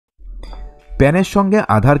প্যানের সঙ্গে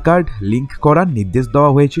আধার card link করার নির্দেশ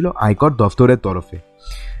দেওয়া হয়েছিল আয়কর দফতরের তরফে।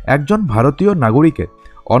 একজন ভারতীয় নাগরিকের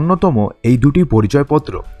অন্যতম এই দুটি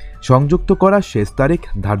পরিচয়পত্র সংযুক্ত করার শেষ তারিখ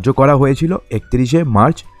ধার্য করা হয়েছিল 31শে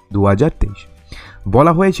মার্চ 2023।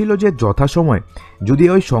 বলা হয়েছিল যে যথাসময়ে যদি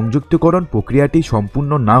ওই সংযুক্তকরণ প্রক্রিয়াটি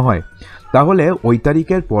সম্পূর্ণ না হয় তাহলে ওই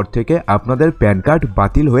তারিখের পর থেকে আপনাদের প্যান কার্ড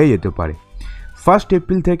বাতিল হয়ে যেতে পারে। 1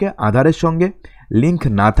 এপ্রিল থেকে আধারের সঙ্গে লিঙ্ক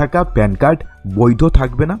না থাকা প্যান কার্ড বৈধ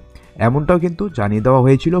থাকবে না, এমনটাও কিন্তু জানিয়ে দেওয়া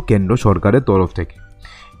হয়েছিল কেন্দ্র সরকারের তরফ থেকে।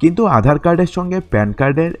 কিন্তু আধার কার্ডের সঙ্গে প্যান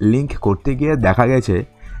কার্ডের লিঙ্ক করতে গিয়ে দেখা গেছে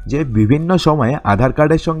যে বিভিন্ন সময়ে আধার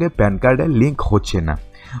কার্ডের সঙ্গে প্যান কার্ডের লিঙ্ক হচ্ছে না।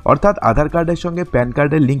 অর্থাৎ আধার কার্ডের সঙ্গে প্যান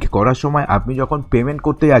কার্ডের লিঙ্ক করার সময় আপনি যখন পেমেন্ট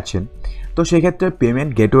করতে যাচ্ছেন তো সেক্ষেত্রে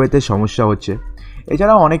পেমেন্ট গেটওয়েতে সমস্যা হচ্ছে।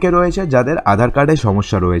 এছাড়া অনেকে রয়েছে যাদের আধার কার্ডে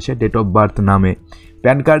সমস্যা রয়েছে, ডেট অফ বার্থ নামে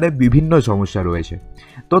প্যান কার্ডে বিভিন্ন সমস্যা রয়েছে,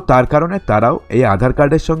 তো তার কারণে তারাও এই আধার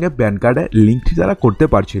কার্ডের সঙ্গে প্যান কার্ডের লিঙ্কটি তারা করতে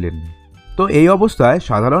পারছিলেন না। তো এই অবস্থায়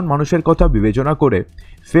সাধারণ মানুষের কথা বিবেচনা করে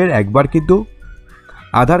ফের একবার কিন্তু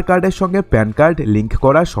আধার কার্ডের সঙ্গে প্যান কার্ড লিঙ্ক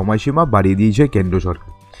করার সময়সীমা বাড়িয়ে দিয়েছে কেন্দ্র সরকার।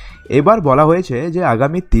 এবার বলা হয়েছে যে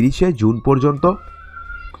আগামী 30শে জুন পর্যন্ত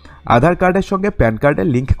আধার কার্ডের সঙ্গে প্যান কার্ডের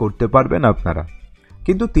লিঙ্ক করতে পারবেন আপনারা।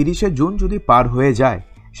 কিন্তু 30শে জুন যদি পার হয়ে যায়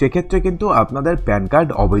সেক্ষেত্রে কিন্তু আপনাদের প্যান কার্ড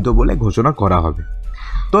অবৈধ বলে ঘোষণা করা হবে।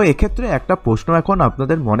 তো এক্ষেত্রে একটা প্রশ্ন এখন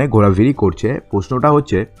আপনাদের মনে ঘোরাফেরি করছে, প্রশ্নটা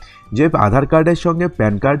হচ্ছে যে আধার কার্ডের সঙ্গে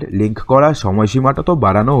প্যান কার্ড লিঙ্ক করার সময়সীমাটা তো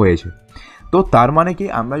বাড়ানো হয়েছে, তো তার মানে কি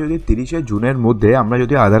আমরা যদি 30শে জুনের মধ্যে আমরা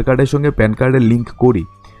যদি আধার কার্ডের সঙ্গে প্যান কার্ডের লিঙ্ক করি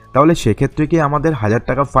তাহলে সেক্ষেত্রে কি আমাদের 1000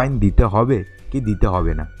 টাকা ফাইন দিতে হবে কি দিতে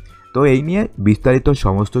হবে না? তো এই নিয়ে বিস্তারিত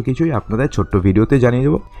সমস্ত কিছুই আপনাদের ছোট্ট ভিডিওতে জানিয়ে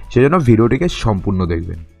দেবো, সেজন্য ভিডিওটিকে সম্পূর্ণ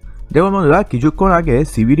দেখবেন। দেখুন বন্ধুরা, কিছুক্ষণ আগে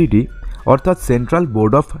সিবিডিটি অর্থাৎ সেন্ট্রাল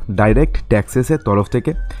বোর্ড অফ ডাইরেক্ট ট্যাক্সেসের তরফ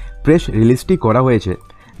থেকে প্রেস রিলিজটি করা হয়েছে,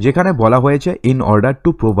 যেখানে বলা হয়েছে in order to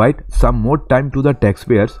provide some more time to the tax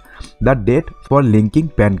pairs the date for linking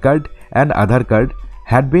pan card and Aadhaar card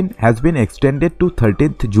has been extended to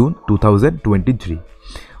 13th June 2023,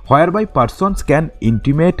 whereby persons can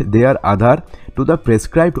intimate their Aadhaar to the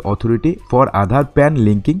prescribed authority for Aadhar PAN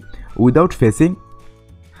linking without facing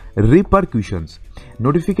repercussions.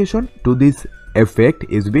 Notification to this effect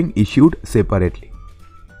is being issued separately.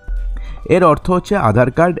 এর অর্থ হচ্ছে আধার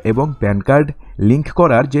card এবং pan card link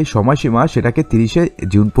করার যে সময়সীমা সেটাকে 30শে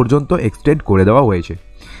June পর্যন্ত extend করে দেওয়া হয়েছে।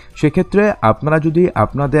 সেক্ষেত্রে আপনারা যদি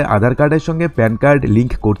আপনাদের আধার কার্ডের সঙ্গে প্যান কার্ড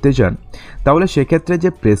লিঙ্ক করতে চান তাহলে সেক্ষেত্রে যে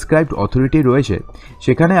প্রেসক্রাইবড অথরিটি রয়েছে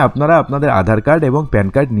সেখানে আপনারা আপনাদের আধার কার্ড এবং প্যান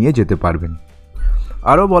কার্ড নিয়ে যেতে পারবেন।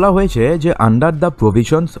 আরও বলা হয়েছে যে under the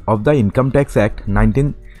provisions of the income tax act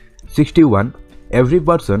 1961, every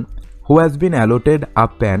person who has been allotted a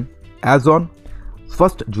pan as on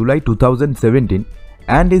 1st July 2017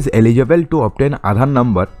 and is eligible to obtain Aadhaar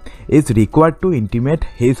number is required to intimate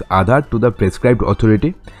his Aadhaar to the prescribed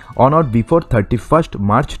authority on or before 31st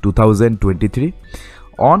March 2023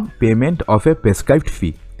 on payment of a prescribed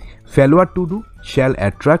fee. Failure to do shall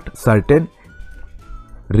attract certain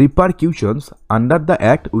repercussions under the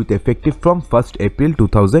Act with effective from 1st April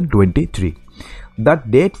 2023. The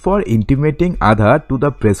date for intimating Aadhaar to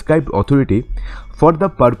the prescribed authority for the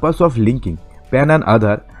purpose of linking PAN and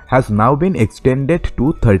Aadhaar has now been extended to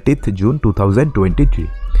 30th June 2023.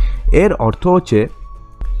 এর অর্থ হচ্ছে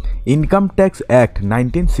income tax act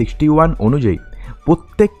 1961 অনুযায়ী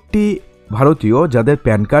প্রত্যেকটি ভারতীয় যাদের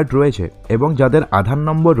pan card রয়েছে এবং যাদের আধার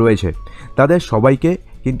নম্বর রয়েছে তাদের সবাইকে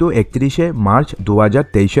কিন্তু 31শে মার্চ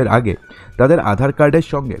 2023-এর আগে তাদের আধার কার্ডের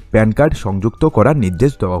সঙ্গে প্যান কার্ড সংযুক্ত করার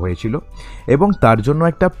নির্দেশ দেওয়া হয়েছিল এবং তার জন্য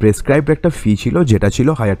একটা প্রেসক্রাইবড একটা ফি ছিল যেটা ছিল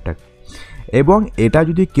 1000 টাকা। এবং এটা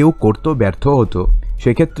যদি কেউ করতে ব্যর্থ হতো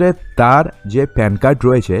সেক্ষেত্রে তার যে প্যান কার্ড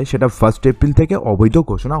রয়েছে সেটা 1st এপ্রিল থেকে অবৈধ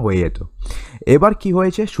ঘোষণা হয়ে যেত। এবার কি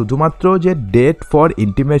হয়েছে, শুধুমাত্র যে date for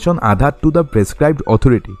intimation Aadhaar to the prescribed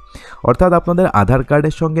authority অর্থাৎ আপনাদের আধার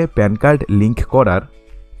কার্ডের সঙ্গে প্যান কার্ড লিঙ্ক করার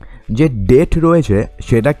যে ডেট রয়েছে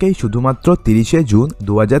সেটাকেই শুধুমাত্র 30শে জুন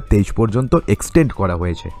 2023 পর্যন্ত এক্সটেন্ড করা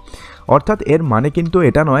হয়েছে। অর্থাৎ এর মানে কিন্তু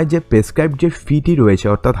এটা নয় যে প্রেসক্রাইব যে ফিটি রয়েছে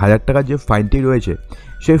অর্থাৎ 1000 টাকার যে ফাইনটি রয়েছে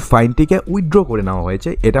সেই ফাইনটিকে উইথড্র করে নেওয়া হয়েছে,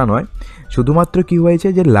 এটা নয়। শুধুমাত্র কি হয়েছে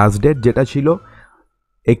যে লাস্ট ডেট যেটা ছিল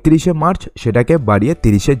 31শে মার্চ সেটাকে বাড়িয়ে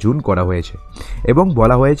 30শে জুন করা হয়েছে এবং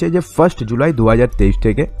বলা হয়েছে যে 1st জুলাই 2023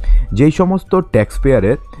 থেকে যেই সমস্ত ট্যাক্স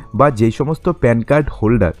পেয়ারের বা যেই সমস্ত প্যান কার্ড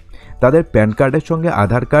হোল্ডার তাদের প্যান কার্ডের সঙ্গে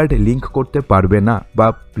আধার কার্ড লিঙ্ক করতে পারবে না বা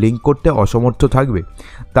লিঙ্ক করতে অসমর্থ থাকবে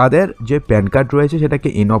তাদের যে প্যান কার্ড রয়েছে সেটাকে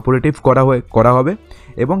ইনঅপারেটিভ করা হবে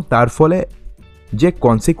এবং তার ফলে যে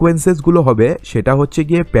কনসিকুয়েন্সেসগুলো হবে সেটা হচ্ছে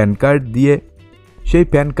গিয়ে প্যান কার্ড দিয়ে সেই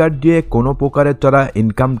প্যান কার্ড দিয়ে কোনো প্রকারের তারা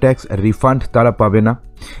ইনকাম ট্যাক্স রিফান্ড তারা পাবে না।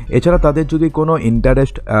 এছাড়া তাদের যদি কোনো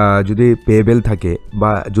ইন্টারেস্ট যদি পেয়েবেল থাকে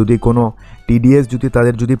বা যদি কোনো টিডিএস যদি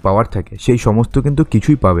তাদের যদি পাওয়ার থাকে, সেই সমস্ত কিন্তু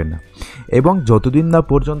কিছুই পাবে না। এবং যতদিন না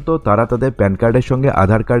পর্যন্ত তারা তাদের প্যান কার্ডের সঙ্গে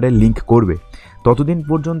আধার কার্ডের লিঙ্ক করবে, ততদিন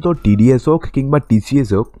পর্যন্ত টিডিএস হোক কিংবা টিসিএস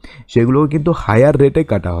হোক, সেগুলোও কিন্তু হায়ার রেটে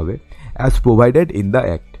কাটা হবে as provided in the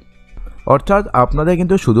act. অর্থাৎ আপনাদের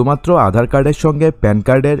কিন্তু শুধুমাত্র আধার কার্ডের সঙ্গে প্যান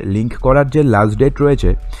কার্ডের লিঙ্ক করার যে লাস্ট ডেট রয়েছে,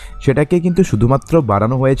 সেটাকে কিন্তু শুধুমাত্র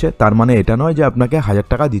বাড়ানো হয়েছে। তার মানে এটা নয় যে আপনাকে 1000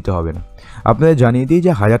 টাকা দিতে হবে না। আপনাদের জানিয়ে দিই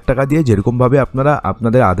যে 1000 টাকা দিয়ে যেরকমভাবে আপনারা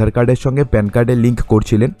আপনাদের আধার কার্ডের সঙ্গে প্যান কার্ডের লিঙ্ক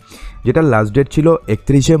করছিলেন, যেটা লাস্ট ডেট ছিল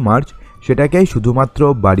 31শে মার্চ, সেটাকেই শুধুমাত্র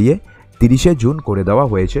বাড়িয়ে 30শে জুন করে দেওয়া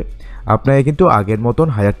হয়েছে। আপনাকে কিন্তু আগের মতন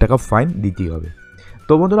 1000 টাকা ফাইন দিতেই হবে।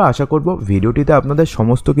 তো বন্ধুরা, আশা করব ভিডিওটিতে আপনাদের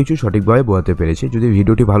সমস্ত কিছু সঠিকভাবে বোঝাতে পেরেছি। যদি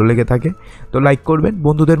ভিডিওটি ভালো লেগে থাকে তো লাইক করবেন,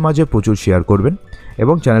 বন্ধুদের মাঝে প্রচুর শেয়ার করবেন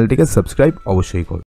এবং চ্যানেলটিকে সাবস্ক্রাইব অবশ্যই করবেন।